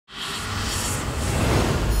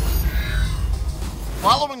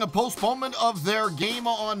Following a postponement of their game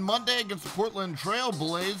on Monday against the Portland Trail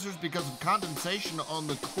Blazers because of condensation on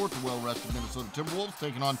the court, the well-rested Minnesota Timberwolves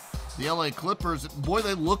taking on the LA Clippers. Boy,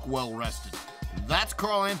 they look well-rested. That's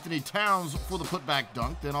Karl-Anthony Towns for the putback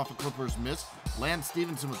dunk. Then off a Clippers miss, Lance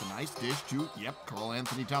Stevenson with a nice dish to,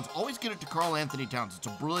 Karl-Anthony Towns. Always get it to Karl-Anthony Towns. It's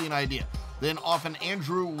a brilliant idea. Then off an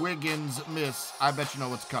Andrew Wiggins miss, I bet you know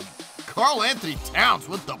what's coming. Karl-Anthony Towns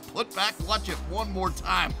with the putback. Watch it one more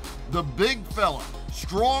time. The big fella,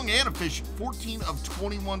 strong and efficient. 14 of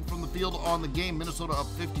 21 from the field on the game. Minnesota up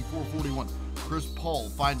 54-41. Chris Paul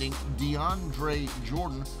finding DeAndre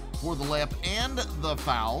Jordan for the layup and the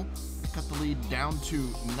foul. Cut the lead down to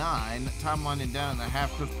 9. Time winding down in the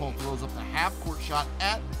half. Chris Paul throws up the half-court shot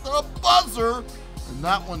at the buzzer, and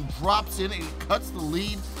that one drops in and cuts the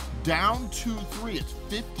lead down to 3. It's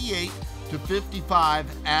 58-55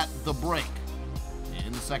 at the break.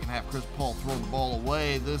 In the second half, Chris Paul throwing the ball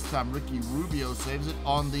away. This time, Ricky Rubio saves it.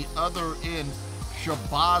 On the other end,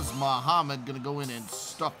 Shabazz Muhammad going to go in and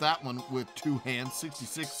stuff that one with two hands,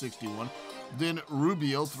 66-61. Then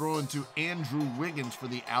Rubio throwing to Andrew Wiggins for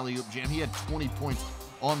the alley-oop jam. He had 20 points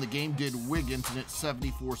on the game, did Wiggins, and it's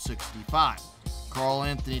 74-65.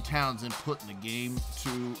 Karl-Anthony Towns putting the game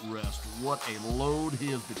to rest. What a load he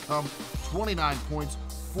has become. 29 points,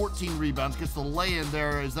 14 rebounds, gets the lay-in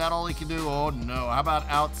there. Is that all he can do? Oh, no. How about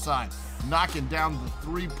outside? Knocking down the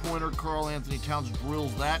three-pointer. Karl-Anthony Towns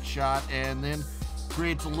drills that shot and then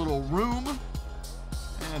creates a little room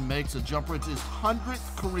and makes a jumper. It's his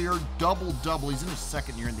 100th career double-double. He's in his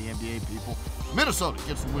second year in the NBA, people. Minnesota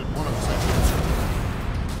gets the win, 107.